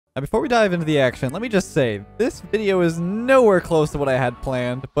Now, before we dive into the action, let me just say, this video is nowhere close to what I had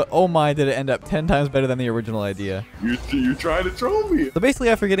planned, but oh my, did it end up 10 times better than the original idea. You're trying to troll me. So basically,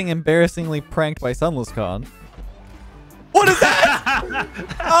 after getting embarrassingly pranked by SunlessCon... What is that?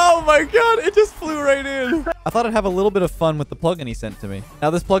 Oh my god, it just flew right in. I thought I'd have a little bit of fun with the plugin he sent to me. Now,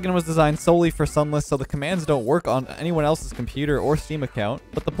 this plugin was designed solely for Sunless, so the commands don't work on anyone else's computer or Steam account,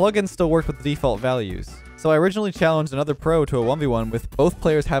 but the plugin still worked with the default values. So I originally challenged another pro to a 1v1 with both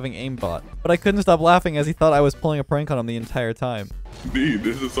players having aimbot, but I couldn't stop laughing as he thought I was pulling a prank on him the entire time. Dude,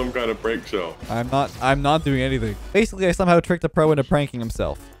 this is some kind of prank show. I'm not doing anything. Basically, I somehow tricked a pro into pranking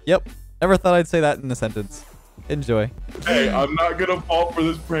himself. Yep, never thought I'd say that in a sentence. Enjoy. Hey, I'm not gonna fall for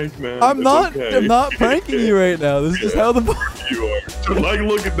this prank, man. I'm not pranking you right now. This is just how the you are. Like,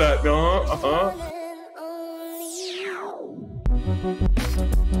 look at that.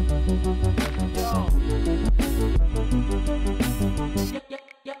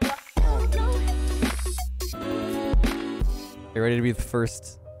 You ready to be the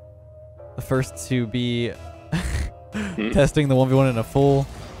first to be testing the 1v1 in a full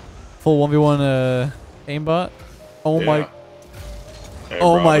 1v1 aimbot? Oh yeah. My hey,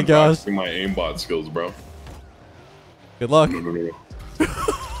 oh bro, my gosh. My aimbot skills, bro. Good luck. No.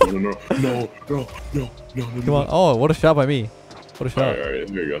 No. Come on. Oh, what a shot by me. What a shot. All right.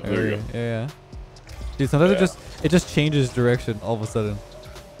 There you go. There you go. Yeah. Dude, sometimes it just changes direction all of a sudden.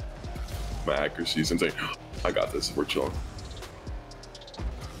 My accuracy is insane. I got this. We're chilling.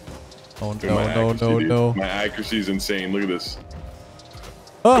 Oh Dude, no. My accuracy is insane. Look at this.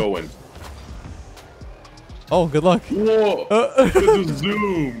 Oh. Going. Oh, good luck. Whoa. It just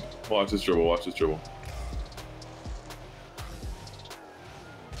zoomed. Watch this dribble. Watch this dribble.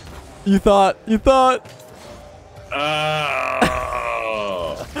 You thought. I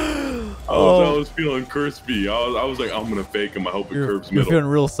was feeling crispy. I was like, I'm gonna fake him. I hope it curves middle. You're feeling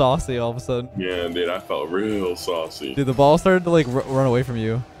real saucy all of a sudden. Yeah, dude, I felt real saucy. Dude, the ball started to like run away from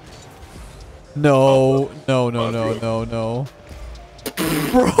you. No. Bro.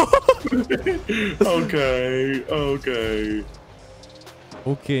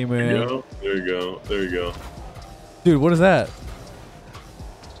 Okay, man. There you go. Dude, what is that?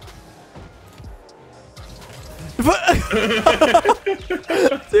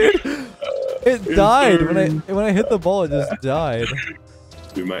 Dude, it died when I hit the ball. It just died.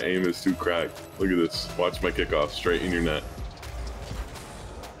 Dude, my aim is too cracked. Look at this. Watch my kickoff straight in your net.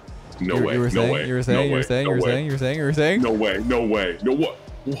 No way. You were saying. No way. No what?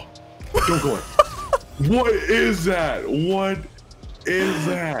 Don't go in. What is that?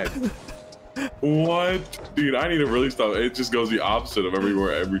 What? Dude, I need to really stop. It just goes the opposite of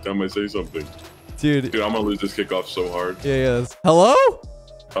every time I say something. Dude, I'm gonna lose this kickoff so hard. Yeah. Hello?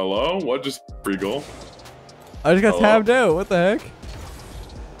 What? Just free goal? I just got tabbed out. What the heck?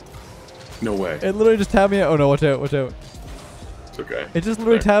 No way. It literally just tabbed me out. Oh no, watch out. It's okay. It just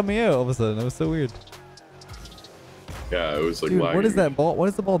literally tabbed me out all of a sudden. It was so weird. Yeah, it was like Dude, lagging. what is that ball? What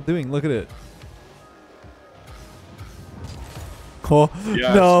is the ball doing? Look at it. Cool.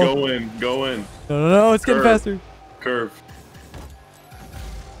 Yeah, no. Go in. No, it's getting faster. Curve.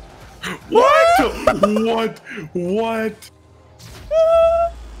 What?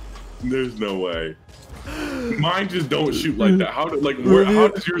 There's no way. Mine just don't shoot like that. How does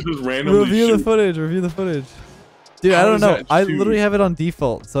yours just randomly shoot? Review the footage. Dude, I don't know. I literally have it on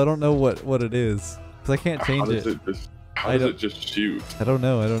default, so I don't know what it is. Because I can't change it. How does it just shoot? I don't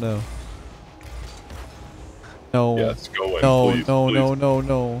know. No. Yes, go in.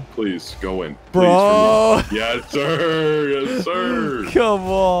 No. Please, go in. Bro. Yes, sir. Come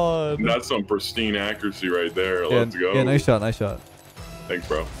on. That's some pristine accuracy right there. Let's go. Yeah, nice shot. Thanks,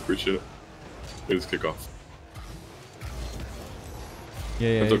 bro. Appreciate it. It is kickoff.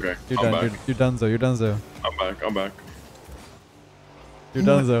 Yeah. It's okay. You're done, Zo. I'm back. You're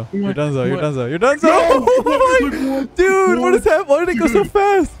done, Zo. No! Dude, what is happening? Why did it go so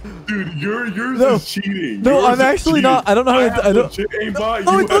fast? Dude, yours is cheating. No, I'm actually not. I don't know how to. I don't.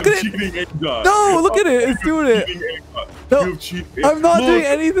 Look at it. No, look at it. It's doing it. No, I'm not doing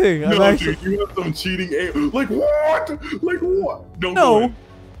anything. I'm actually. Dude, you have some cheating aim. Like what? No,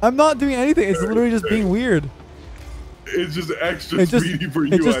 I'm not doing anything. It's literally just being weird. It's just extra speedy for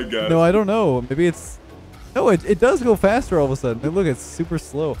you, I guess. No, I don't know. Maybe it's. No, it does go faster all of a sudden. Look, it's super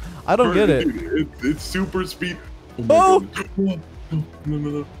slow. I don't get it. Dude, it's super speed. Oh!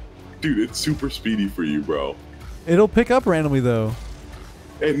 No. Dude, it's super speedy for you, bro. It'll pick up randomly, though.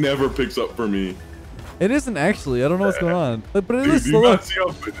 It never picks up for me. It isn't actually. I don't know what's going on. But it is slow.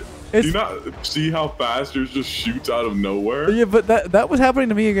 Do you not see how fast yours just shoots out of nowhere? Yeah, but that was happening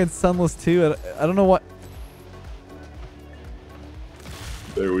to me against Sunless too. I don't know what.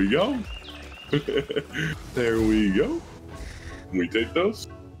 There we go. There we go. We take those.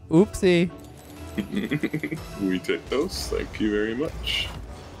 Oopsie. We take those. Thank you very much.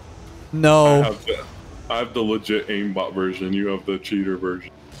 No. I have the legit aimbot version. You have the cheater version.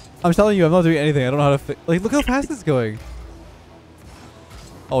 I'm telling you, I'm not doing anything. I don't know how to like, look how fast it's going.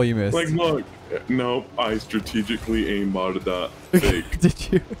 Oh, you missed. Like, look. Nope. I strategically aimbotted that. Fake.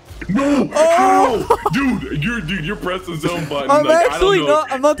 Did you? No. Oh! Dude, you're pressing zone button. I'm like, actually not.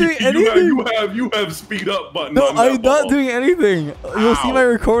 I'm not doing anything. You have speed up button. No, on I'm ball. not doing anything. You'll see my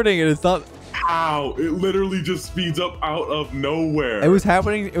recording, and it's not. Ow! It literally just speeds up out of nowhere. It was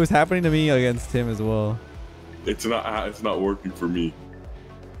happening. It was happening to me against him as well. It's not working for me.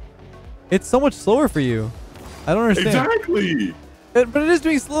 It's so much slower for you. I don't understand. Exactly. But it is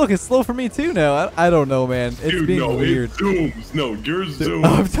doing slow. Look, it's slow for me too now. I don't know, man. It's Dude, being weird. It zooms. No, your zoom.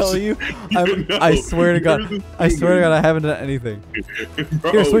 I'm telling you. I swear to God. I swear to God, I haven't done anything.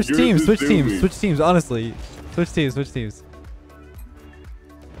 Bro, Here, switch teams. Switch zooming. teams. Switch teams. Honestly, switch teams. Switch teams.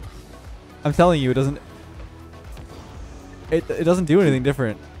 I'm telling you, it doesn't. It doesn't do anything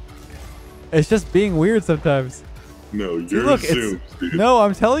different. It's just being weird sometimes. No, See, you're look, zoomed, dude. No,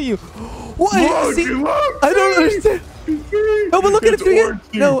 I'm telling you. What? Look, See, look, I don't understand. No, but look at it doing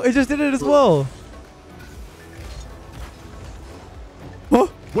it. Dude. No, it just did it as well. Oh.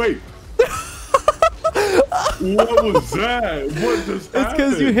 Wait. What was that? What just happened? It's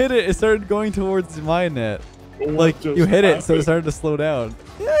because you hit it. It started going towards my net. What Like just you hit happened? it, so it started to slow down.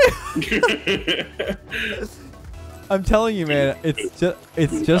 I'm telling you, man. It's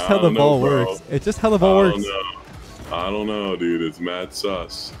just how the ball works. It's just how the ball works. I don't know, dude. It's mad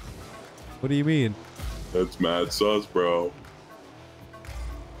sus. What do you mean? That's mad sus, bro.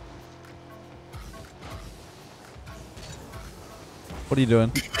 What are you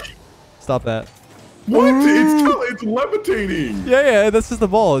doing? Stop that. What? It's levitating. Yeah, that's just the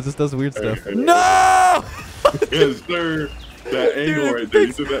ball. It just does weird stuff. Hey. No! Yes, sir. That angle Dude, right there.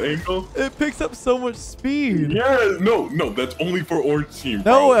 You see that angle? It picks up so much speed. Yeah, no, that's only for orange team.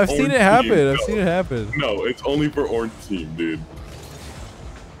 No, bro. I've seen Orange it happen. team, I've seen it happen. No, it's only for orange team, dude.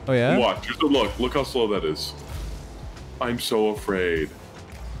 Oh yeah? Watch, just look how slow that is. I'm so afraid.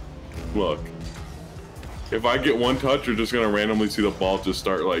 Look. If I get one touch, you're just gonna randomly see the ball just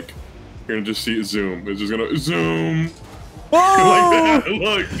start like, you're gonna just see it zoom. It's just gonna zoom. Like that.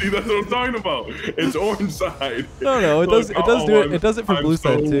 Look, see, that's what I'm talking about. It's orange side. No, it does do it. It does it for blue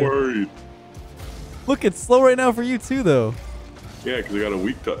side too. I'm so worried. Look, it's slow right now for you too, though. Yeah, because I got a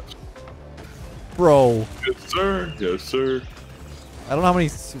weak touch. Bro. Yes, sir. Yes, sir. I don't know how many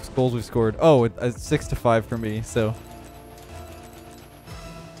goals we've scored. Oh, it's 6-5 for me. So,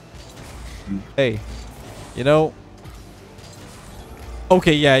 hey, you know.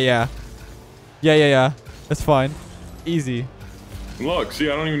 Okay, yeah. That's fine. Easy. Look, see,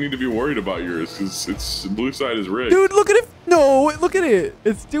 I don't even need to be worried about yours because it's blue side is rigged. Dude, look at it. No, look at it.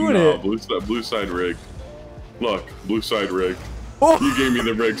 It's doing it. Blue side rigged. Look, blue side rigged. Oh. You gave me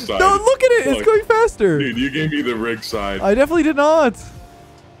the rig side. No, look at it. It's going faster. Dude, you gave me the rig side. I definitely did not.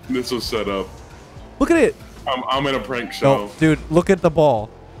 This was set up. Look at it. I'm in a prank show. No, dude, look at the ball.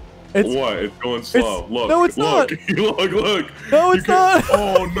 What? It's going slow. Look. No, it's not. Look. No, it's not.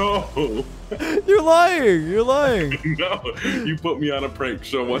 Oh, no. You're lying. You're lying. No, you put me on a prank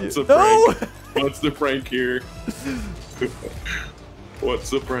show. What's the No. prank? What's the prank here? What's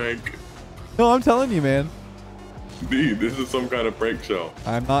the prank? No, I'm telling you, man. Dude, this is some kind of prank show.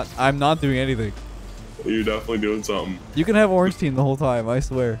 I'm not doing anything. You're definitely doing something. You can have orange team the whole time, I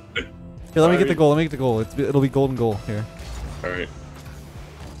swear. Here, let me get the goal. Let me get the goal. It'll be golden goal here. All right.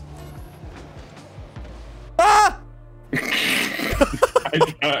 Ah!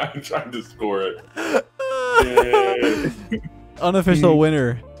 I tried to score it. Yeah. Unofficial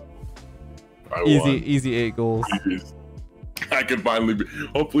winner. I Easy, won. easy 8 goals. I can finally be.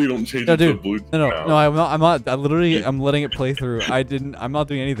 Hopefully, you don't change No, it to dude. blue. No, I'm not. I literally, I'm letting it play through. I'm not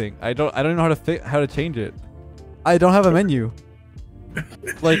doing anything. I don't know how to change it. I don't have a menu.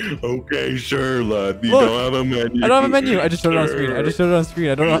 Like. Okay, sure, lad. You Look, don't have a menu. I don't have a menu. I just showed it on screen. I just showed it on screen.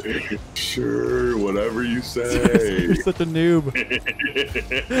 I don't know. Sure, whatever you say. You're such a noob.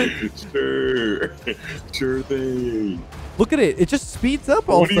 Sure thing. Look at it. It just speeds up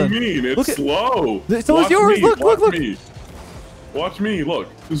all of a sudden. What do you mean? It's slow. So is yours. Look. Watch me. Look.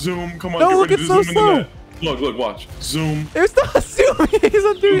 Zoom. Come on. No, get look, ready it's to so zoom in slow. the net. Look. Watch. Zoom. It's not zooming. He's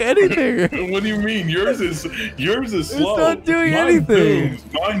not doing anything. What do you mean? Yours is slow. It's not doing anything.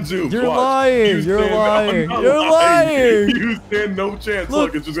 Mine zooms. You're Watch. lying. You're lying. You're lying. You stand no chance.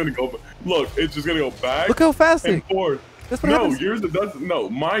 Look, it's just gonna go. Look, it's just gonna go back. Look how fast and it. forth. That's what No, happens. yours it doesn't. No,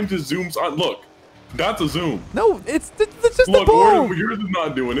 mine just zooms on. Look. That's a zoom. No, it's just Look, the ball. yours is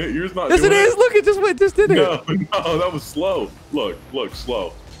not doing it. Yours not Yes, doing it is. Look, it just did it. No, no, that was slow. Look,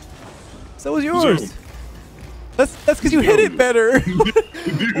 slow. So was yours. Zoom. That's because you hit it better.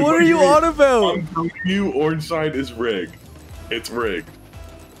 Dude, What are you on about? I'm telling you, orange side is rigged. It's rigged.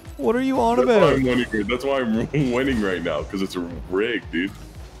 What are you on That's why about? I'm winning. That's why I'm winning right now, because it's rigged, dude.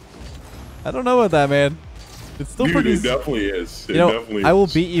 I don't know about that, man. It's still Dude, pretty. it definitely is. It You know, definitely I will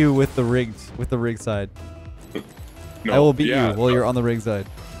is. beat you with the rig side. No, I will beat yeah, you while you're on the rig side.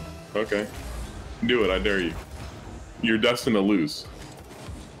 Okay. Do it, I dare you. You're destined to lose.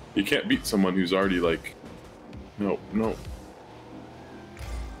 You can't beat someone who's already like... No.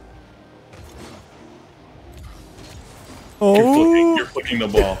 Oh! You're flicking the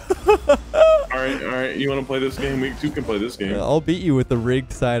ball. Alright, you want to play this game? We too can play this game. I'll beat you with the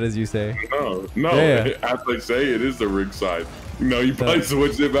rigged side, as you say. No. Yeah. As I say, it is the rig side. No, you probably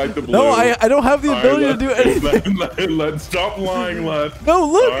switched it back to blue. No, I don't have the ability to do anything. Let's stop lying, Leth. No,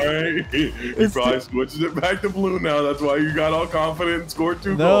 look. Alright. You probably switched it back to blue now. That's why you got all confident and scored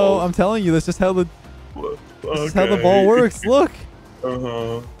 2 goals. No, I'm telling you, that's just how the ball works. Look.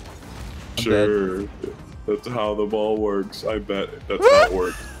 Uh-huh. I'm Sure. That's how the ball works. I bet that's how it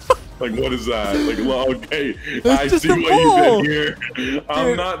works. Like, what is that? Like, well, okay, I just see a what ball. you did here.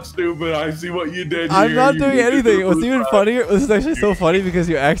 I'm not stupid. I see what you did here. I'm not doing You anything. What's even right. funnier? This is actually so funny because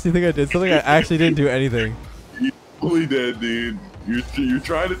you actually think I did something. I actually didn't do anything. You totally did, dude. You're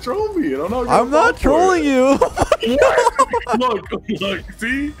trying to troll me, and I'm not trolling you. Look,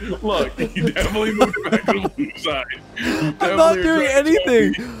 see? Look, you definitely moved it back to the blue side. I'm not doing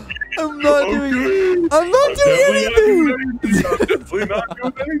anything. I'm not doing anything. I'm definitely not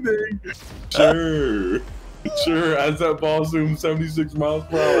doing anything. Sure, as that ball zooms 76 miles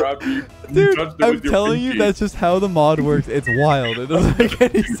per hour after you Dude, touched it I'm with your telling you, pinky. that's just how the mod works. It's wild. It doesn't make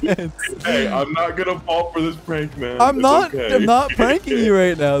any sense. Hey, I'm not gonna fall for this prank, man. I'm It's not. okay. I'm not pranking you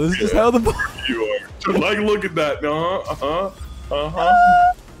right now. This is just how the. You are. Like, look at that.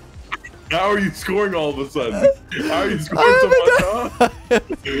 How are you scoring all of a sudden? How are you scoring so much? Huh?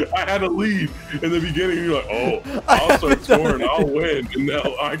 I had a lead in the beginning. You're like, oh, I'll start scoring. I'll win. And now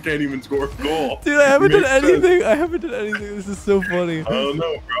I can't even score a goal. Dude, I haven't done anything. I haven't done anything. This is so funny. I don't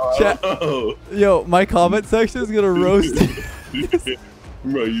know, bro. Chat. Yo, my comment section is gonna roast you.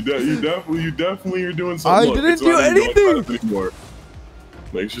 Bro, you definitely are doing something. I didn't do anything. Anymore.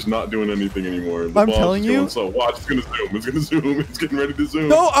 Like, it's just not doing anything anymore. The I'm ball's telling you. So watch, it's gonna zoom. It's gonna zoom. It's getting ready to zoom.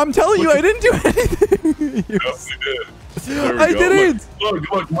 No, I'm telling you, I didn't do anything. You definitely did. There we I go. didn't.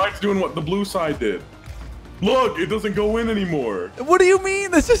 Look, mine's doing what the blue side did. Look, it doesn't go in anymore. What do you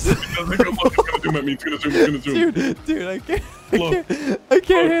mean? That's just. It doesn't go, look, it's gonna zoom at me. It's gonna zoom. It's gonna zoom. Dude, I can't. Look. I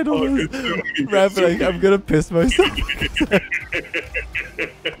can't handle this. It's zooming. Rapid, I'm gonna piss myself.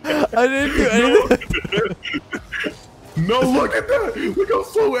 I didn't do anything. No, look at that! Look how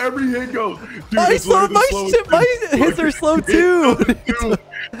slow every hit goes. Dude, My it's literally the slowest my thing. hits are slow too. Dude,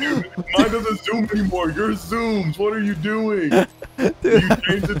 mine doesn't zoom anymore. Your zooms. What are you doing? Dude. You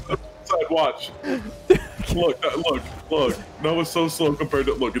changed it to the side. Watch. Look. That was so slow compared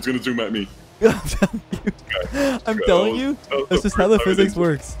to. Look, it's gonna zoom at me. I'm telling you, that's just how the physics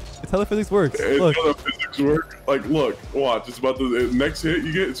works. It's how the physics works. Look. How the physics work. Like, look, watch. It's about the next hit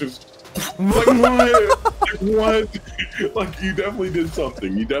you get. It's just. Like what? Like what? Like you definitely did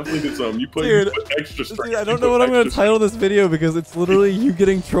something. You put extra strength. Dude, I don't know what I'm gonna title this video because it's literally you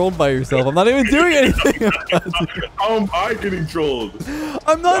getting trolled by yourself. I'm not even doing anything. How am I getting trolled?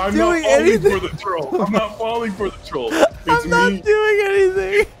 I'm not doing anything. For the troll. I'm not falling for the troll. It's I'm not doing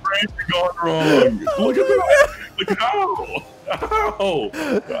anything. Brain's gone wrong. Look at that. Like how?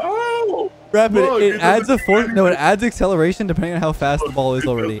 Rapid, Look, it adds a force. No, it adds acceleration depending on how fast the ball is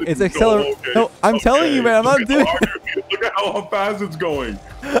already. It's accelerate. No, I'm telling you, man, I'm not doing. Look at how fast it's going,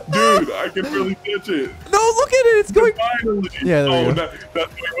 dude. I can really pitch it. No, look at it. It's going. Finally. Yeah, there we go. That's why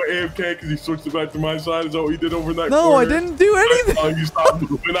you went AFK because he switched it back to my side. Is that what he did over that? No, corner? I didn't do anything. Oh, you stopped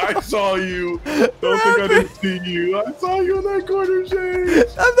moving. I saw you. Don't think I didn't see you. I saw you in that corner, Shane.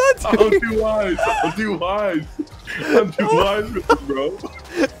 I'm not doing. I'm too wise. I'm too wise for this, bro.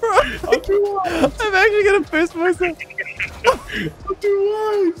 I'm too wise. I'm actually gonna piss myself. I'm too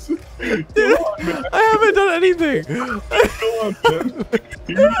wise. Dude, I haven't done anything. Come on, man.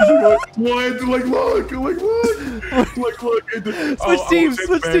 What? Like, look. Switch teams.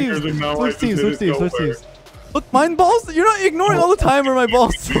 Look, mine balls. You're not ignoring all the time where my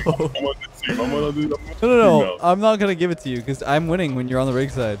balls slow. No. I'm not gonna give it to you because I'm winning when you're on the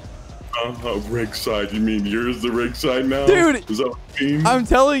rig side. Rig side? You mean yours the rig side now? Dude, is that what you mean? I'm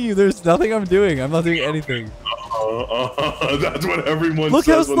telling you, there's nothing I'm doing. I'm not doing anything. That's what everyone Look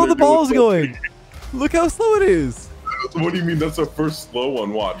says. how slow the ball is going. Look how slow it is. What do you mean? That's the first slow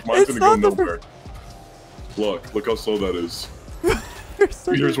one. Watch. Mine's It's gonna go not the nowhere. Look how slow that is.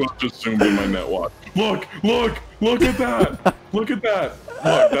 So Here's what just zoomed in my net. Watch. Look at that. Look at that.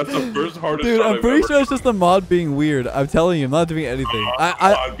 Look, that's the first hardest dude, shot I'm I've pretty ever sure it's just the mod being weird. I'm telling you, I'm not doing anything.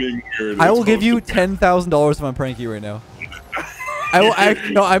 mod being weird. I It's will give you hosted. $10,000 if I'm pranking you right now. I will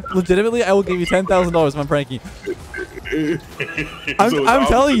no, I legitimately I will give you $10,000 if I'm pranking you. I'm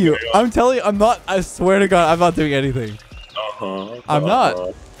telling you. I'm not. I swear to God, I'm not doing anything. I'm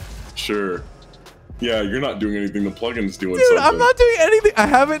not. Sure. Yeah, you're not doing anything. The plugin's doing Dude, something. I'm not doing anything. I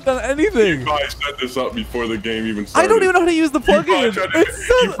haven't done anything. You probably set this up before the game even started. I don't even know how to use the plugin.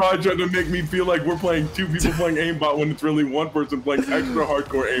 You probably tried to make me feel like we're playing two people playing aimbot when it's really one person playing extra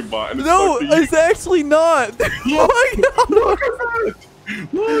hardcore aimbot. And it's no, it's actually not. Oh my God. Look at that.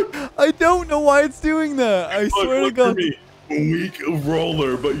 Look. I don't know why it's doing that. I swear to God. Weak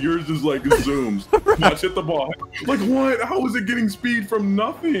roller, but yours is like zooms. Watch, hit the ball. Like what? How is it getting speed from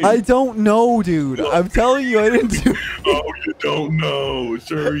nothing? I don't know, dude. I'm telling you, I didn't do. Oh, you don't know.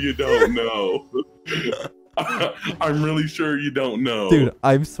 Sure, you don't know. I'm really sure you don't know. Dude,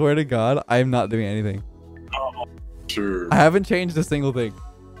 I swear to God, I'm not doing anything. Oh, sure. I haven't changed a single thing.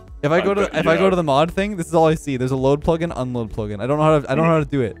 If I go to I go to the mod thing, this is all I see. There's a load plugin, unload plugin. I don't know how to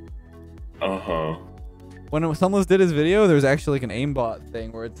do it. When Sunless did his video, there was actually like an aimbot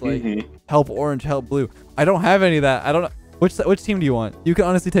thing where it's like help orange, help blue. I don't have any of that. I don't know which team do you want? You can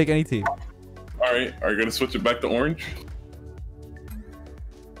honestly take any team. All right, are you gonna switch it back to orange?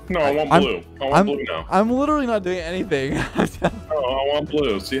 No, I want blue. I want blue now. I'm literally not doing anything. No, I want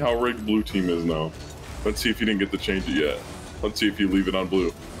blue. See how rigged blue team is now. Let's see if you didn't get to change it yet. Let's see if you leave it on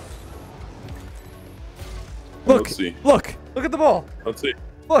blue. Look, let's see. Look at the ball. Let's see.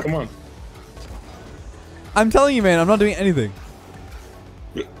 Look. Come on. I'm telling you, man, I'm not doing anything.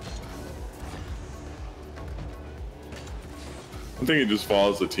 I think it just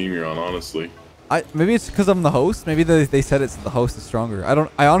follows the team you're on, honestly. Maybe it's because I'm the host. Maybe they said it's the host is stronger.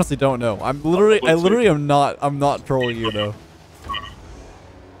 I honestly don't know. I literally am not trolling you though.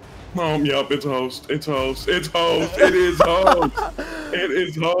 Yep, it's host. It's host. It's host. It is host. It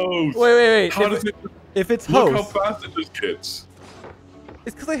is host. Wait. How does it? If it's host, look how fast it just hits.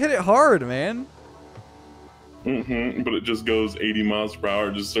 It's because I hit it hard, man. But it just goes 80 miles per hour.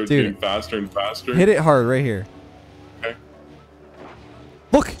 It just starts getting faster and faster. Hit it hard right here. Okay.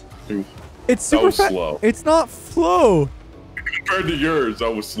 Look. Ooh, it's super fast. Slow. It's not slow. Compared to yours,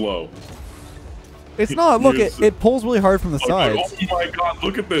 that was slow. It's not. Look, it pulls really hard from the sides. Oh my God!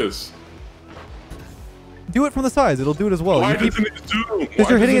 Look at this. Do it from the sides. It'll do it as well. Why doesn't it zoom? Because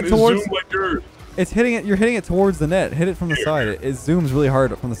you're hitting it towards. Zoom like yours? It's hitting it. You're hitting it towards the net. Hit it from the side. It zooms really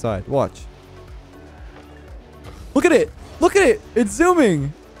hard from the side. Watch. Look at it. Look at it. It's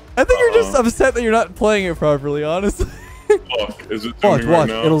zooming. I think you're just upset that you're not playing it properly, honestly. Look, is it zooming right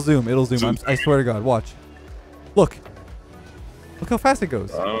now? It'll zoom. It'll zoom. I swear to God. Watch. Look. Look how fast it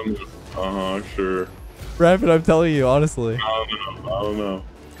goes. Sure. Rapid, I'm telling you, honestly. I don't know.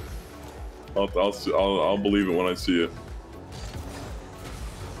 I'll believe it when I see it.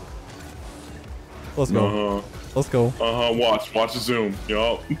 Let's go. Let's go. Watch the zoom.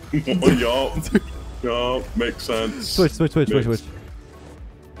 Yup. Yup. Makes sense. Switch.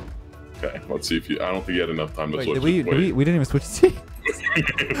 Okay, let's see if you. I don't think you had enough time to switch. We didn't even switch teams.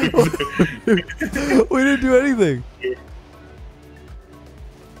 We didn't do anything.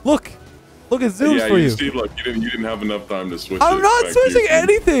 Look, it zooms for you. See, look, you didn't have enough time to switch. I'm not switching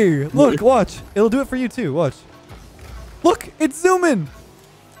anything. Look, watch. It'll do it for you too. Watch. Look, it's zooming.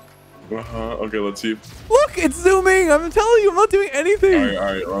 Okay, let's see. Look, it's zooming. I'm telling you, I'm not doing anything. All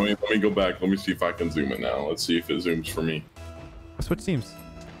right. Let me go back. Let me see if I can zoom it now. Let's see if it zooms for me. Switch teams.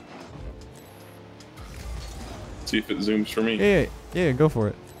 See if it zooms for me. Yeah. Go for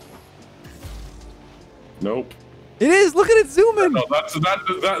it. Nope. It is. Look at it zooming. No, it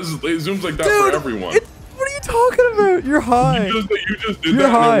zooms like that Dude, for everyone. What are you talking about? You're high. You just did You're that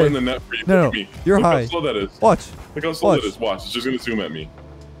high. and it went in the net for you. No, you're Look high. how slow that is. Watch. Look how slow that is. Watch. It's just gonna zoom at me.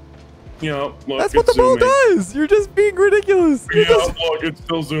 Yeah, look. That's what the ball does. You're just being ridiculous. Look, it's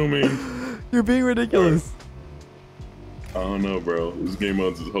still zooming. You're being ridiculous. I don't know, bro. This game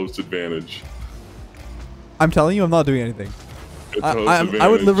mode's host advantage. I'm telling you, I'm not doing anything. I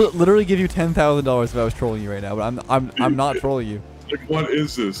would literally give you $10,000 if I was trolling you right now, but I'm not trolling you. Like, what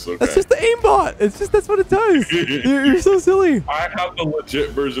is this? Okay. That's just the aimbot. That's what it does. You're so silly. I have the legit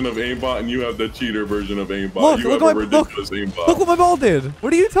version of aimbot, and you have the cheater version of aimbot. Look what my ball did.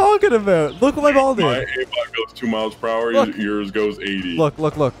 What are you talking about? Look what my ball did. My aimbot goes 2 miles per hour. Yours goes 80. Look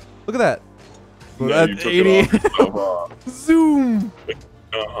at that. Yeah, that's 80. Zoom.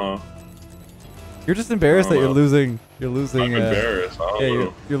 You're just embarrassed that you're losing. You're losing. I'm embarrassed. I don't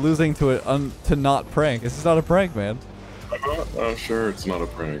know. You're losing to it to not prank. This is not a prank, man. I'm sure it's not a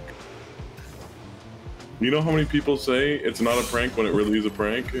prank. You know how many people say it's not a prank when it really is a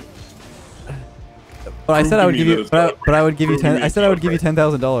prank? But I said I would give you. But I would give you 10. I said I would give you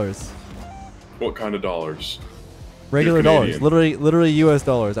 $10,000. What kind of dollars? Regular dollars, literally U.S.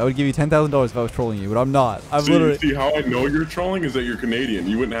 dollars. I would give you $10,000 if I was trolling you, but I'm not. I'm literally. See how I know you're trolling is that you're Canadian.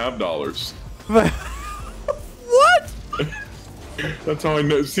 You wouldn't have dollars. What? That's how I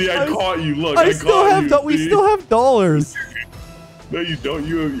know. See, I caught you. Look, we still have dollars. No, you don't.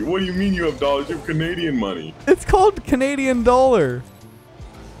 What do you mean you have dollars? You have Canadian money. It's called Canadian dollar.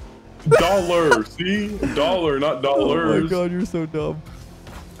 Dollar. See, dollar, not dollars. Oh my god, you're so dumb.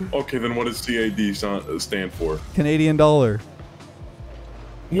 Okay, then what does CAD stand for? Canadian dollar.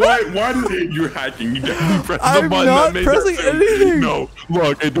 Why you're hacking? You definitely pressed the button that made pressing anything. No,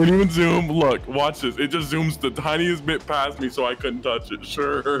 look, it didn't even zoom. Look, watch this. It just zooms the tiniest bit past me so I couldn't touch it.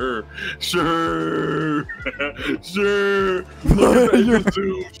 Sure. Look at that,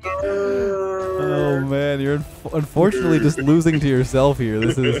 zoom. Sure. Oh man, you're unfortunately just losing to yourself here.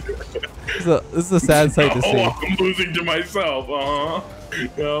 This is a sad sight to see. Oh, I'm losing to myself.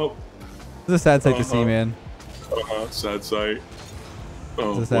 Yep. This is a sad sight to see, man. Sad sight.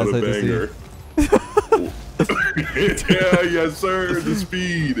 Oh, what a banger. Yeah, yes, sir. The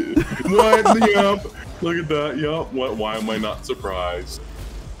speed. What? Yup. Look at that. Yup. What? Why am I not surprised?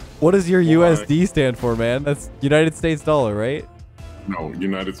 What does your USD stand for, man? That's United States dollar, right? No,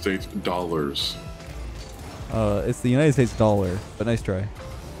 United States dollars. It's the United States dollar, but nice try.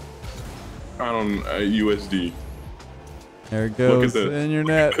 I don't USD. There it goes in your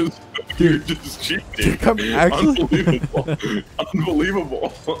net. You're just cheating.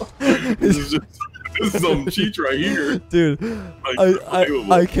 Unbelievable. This is some cheat right here. Dude,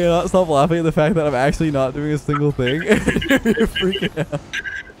 I cannot stop laughing at the fact that I'm actually not doing a single thing. You're freaking out.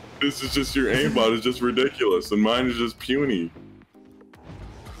 This is just your aimbot is just ridiculous, and mine is just puny.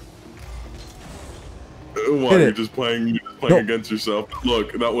 Why you're just playing against yourself?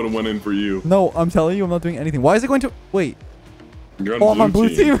 Look, that would have went in for you. No, I'm telling you, I'm not doing anything. Why is it going to? Wait. You're on I'm on blue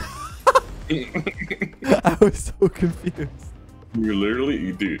team. I was so confused. You're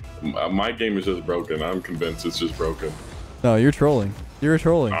literally, dude. My game is just broken. I'm convinced it's just broken. No, you're trolling. You're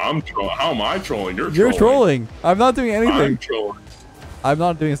trolling. I'm trolling. How am I trolling? You're trolling. I'm not doing anything. I'm trolling. I'm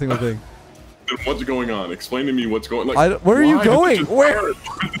not doing a single thing. Then what's going on? Explain to me what's going on. Where are you going? Where?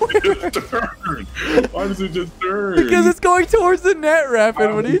 Why does it just turn? Because it's going towards the net,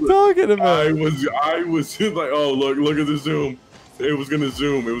 Rapid. What are you talking about? I was just like, oh, look at the zoom. It was gonna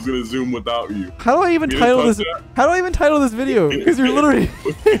zoom. It was gonna zoom without you. How do I even title this? How do I even title this video? Because you're literally.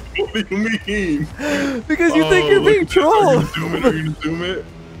 What do you mean? Because you think you're being trolled. Are you gonna zoom it?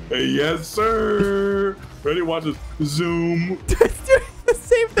 Hey, yes, sir. Ready? Watch this. Zoom. It's doing the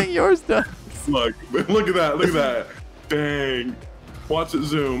same thing yours does. Look at that. Look at that. Dang. Watch it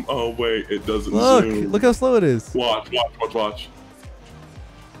zoom. Oh wait, it doesn't zoom. Look how slow it is. Watch.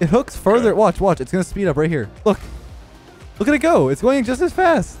 It hooks further. Okay. Watch. It's gonna speed up right here. Look at it go. It's going just as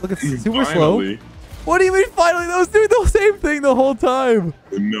fast. Look, it's super slow. What do you mean finally? That was doing the same thing the whole time.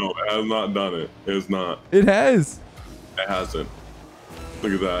 No, it has not done it. It has not. It has. It hasn't.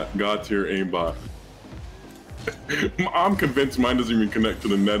 Look at that. God tier aimbot. I'm convinced mine doesn't even connect to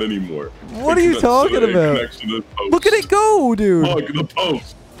the net anymore. What are you talking about? Look at it go, dude. Oh, the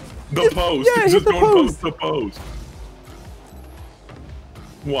post. The post. Yeah, it's hit just the going post. post to post.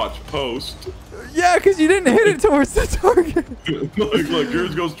 Watch post. Yeah, because you didn't hit it towards the target. look,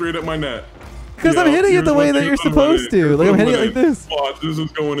 yours goes straight at my net. Because I'm hitting it the way that you're supposed to. Like I'm hitting it like this. Watch, this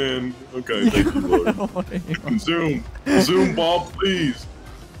is going in. Okay, thank you, Lord. Zoom ball, please.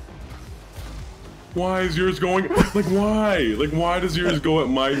 Why is yours going? Like why? Like why does yours go at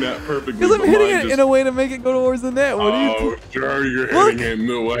my net perfectly? Because I'm hitting it in a way to make it go towards the net. What do you think? Sure, you're hitting it in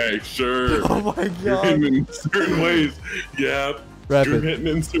the way. Sure. Oh my god. You're hitting it in certain ways. Yeah. Rapid. You're hitting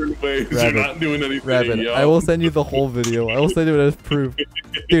in certain ways. Rapid. You're not doing anything. Rapid. I will send you the whole video. I will send you it as proof.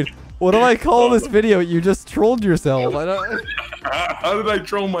 Dude, what do I call this video? You just trolled yourself. How did I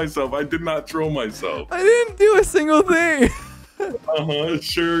troll myself? I did not troll myself. I didn't do a single thing.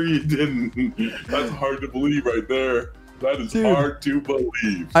 Sure you didn't. That's hard to believe right there. That is hard to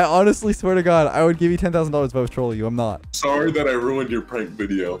believe. I honestly swear to God, I would give you $10,000 if I was trolling you. I'm not. Sorry that I ruined your prank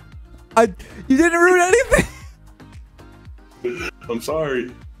video. You didn't ruin anything. I'm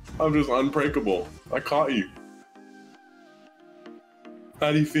sorry. I'm just unprankable. I caught you.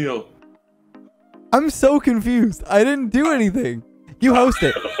 How do you feel? I'm so confused. I didn't do anything. You host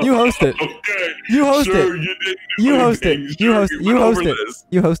it. You host it. Okay. You host sure, it. You didn't do you host anything. it. You host it. You host it.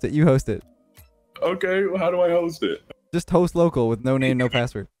 You host it. You host it. Okay, well, how do I host it? Just host local with no name, no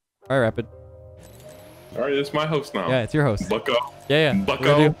password. All right, Rapid. All right, it's my host now. Yeah, it's your host. Bucko. Yeah.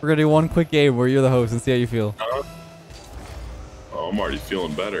 Bucko. We're gonna do one quick game where you're the host and see how you feel. Oh, I'm already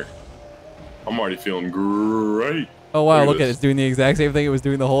feeling better. I'm already feeling great. Oh wow, look at it. It's doing the exact same thing it was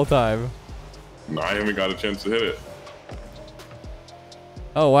doing the whole time. No, I haven't got a chance to hit it.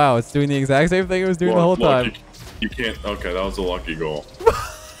 Oh wow, it's doing the exact same thing it was doing the whole time. You can't. Okay, that was a lucky goal.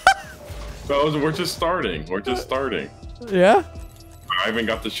 We're just starting. We're just starting. Yeah? I haven't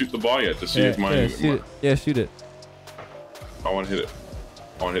got to shoot the ball yet to see if mine. Shoot it. I want to hit it.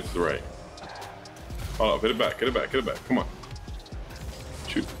 I want to hit it to the right. Oh, hit it back. Hit it back. Hit it back. Come on.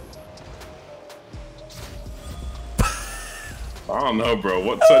 Shoot. I don't know, bro.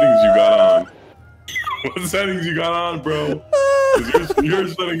 What settings you got on? What settings you got on, bro? Your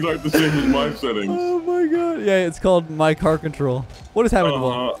settings aren't the same as my settings. Oh my god. Yeah, it's called My Car Control. What is happening to the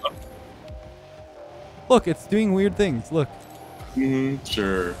ball? Look, it's doing weird things. Look.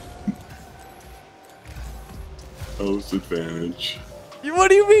 Sure. Host advantage. What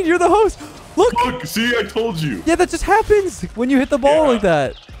do you mean? You're the host. Look. Look, see, I told you. Yeah, that just happens when you hit the ball like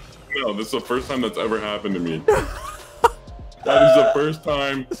that. No, this is the first time that's ever happened to me. That is the first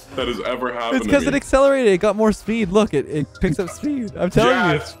time that has ever happened to me. It's because it accelerated. It got more speed. Look, it picks up speed. I'm telling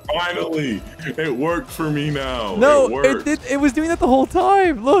you. Yes, finally. It worked for me now. No, it worked. It was doing that the whole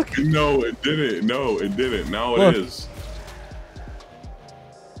time. Look. No, it didn't. No, it didn't. Now it is.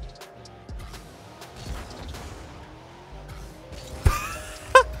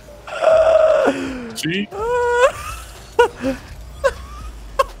 See?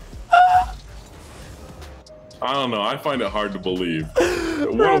 I don't know. I find it hard to believe.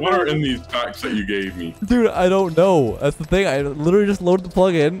 What are in these packs that you gave me? Dude, I don't know. That's the thing. I literally just loaded the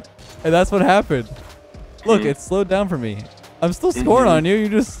plugin, and that's what happened. Look, it slowed down for me. I'm still scoring on you. You're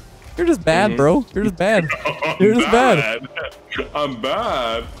just bad, bro. You're just bad. You're just bad. I'm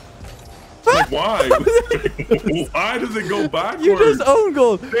bad. Like, why? Why does it go backwards? You just own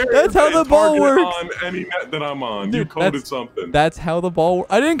goal. That's how the ball works. On any net that I'm on, dude, you coded something. That's how the ball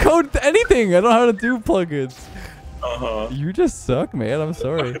works. I didn't code anything. I don't know how to do plugins. You just suck, man. I'm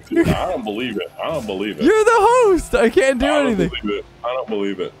sorry. Dude, I don't believe it. I don't believe it. You're the host. I can't do anything. I don't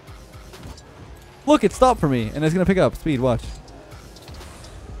believe it. Look, it stopped for me, and it's gonna pick up speed. Watch.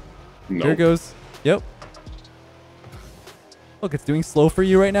 Nope. Here it goes. Yep. Look, it's doing slow for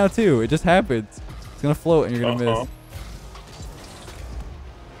you right now too. It just happens. It's gonna float, and you're gonna miss.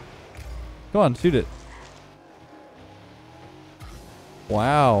 Come on, shoot it.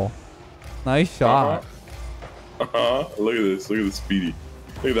 Wow. Nice shot. Look at this. Look at the speedy.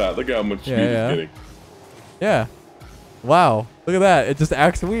 Look at that. Look at how much speed it's getting. Yeah. Wow. Look at that. It just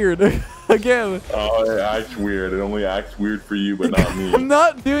acts weird. Again. Oh, it acts weird. It only acts weird for you, but not me. I'm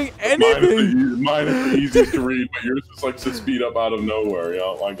not doing anything. Mine is the easiest to read, but yours just likes to speed up out of nowhere. Yeah,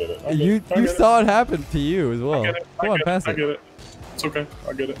 I get it. You saw it happen to you as well. Come on, pass it. I get it. It's okay.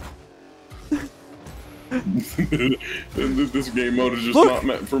 I get it. This game mode is just not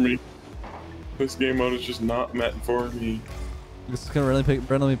meant for me. This game mode is just not meant for me. This is gonna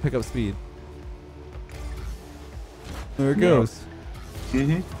randomly pick up speed. There it goes.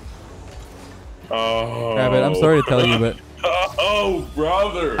 Oh. Rabbit, I'm sorry to tell you, but. Oh,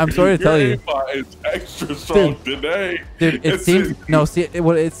 brother. I'm sorry to tell you. It's extra strong today. Dude, it seems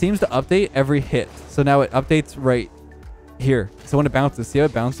it seems to update every hit. So now it updates right here. So when it bounces, see how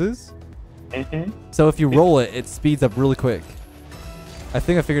it bounces? So if you roll it, it speeds up really quick. I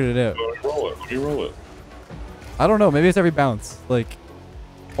think I figured it out. Let me roll it. Let me roll it. I don't know. Maybe it's every bounce. Like,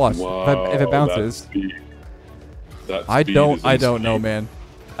 watch. Wow, if it bounces. I don't know, man.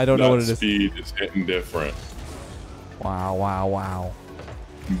 I don't know what it is. That speed is hitting different. Wow.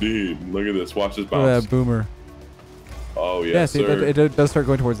 Dude, look at this. Watch this bounce. Look at that boomer. Oh, yes, yeah, see, sir. It does start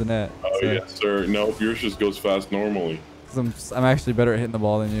going towards the net. Oh, so. Yes, sir. Nope, yours just goes fast normally. I'm actually better at hitting the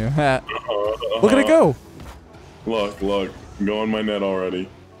ball than you. Look at it go. Look. Go in my net already.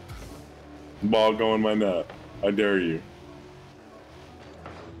 Ball go in my net. I dare you.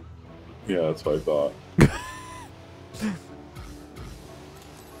 Yeah, that's what I thought.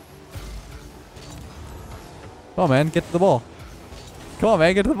 Come on, man. Get to the ball. Come on,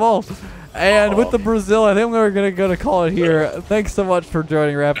 man. Get to the ball. And with the Brazil, I think we're going to call it here. Thanks so much for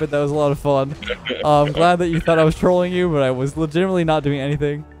joining, Rapid. That was a lot of fun. I'm glad that you thought I was trolling you, but I was legitimately not doing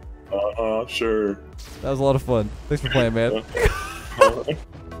anything. Sure. That was a lot of fun. Thanks for playing, man.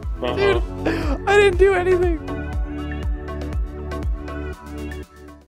 Dude, I didn't do anything.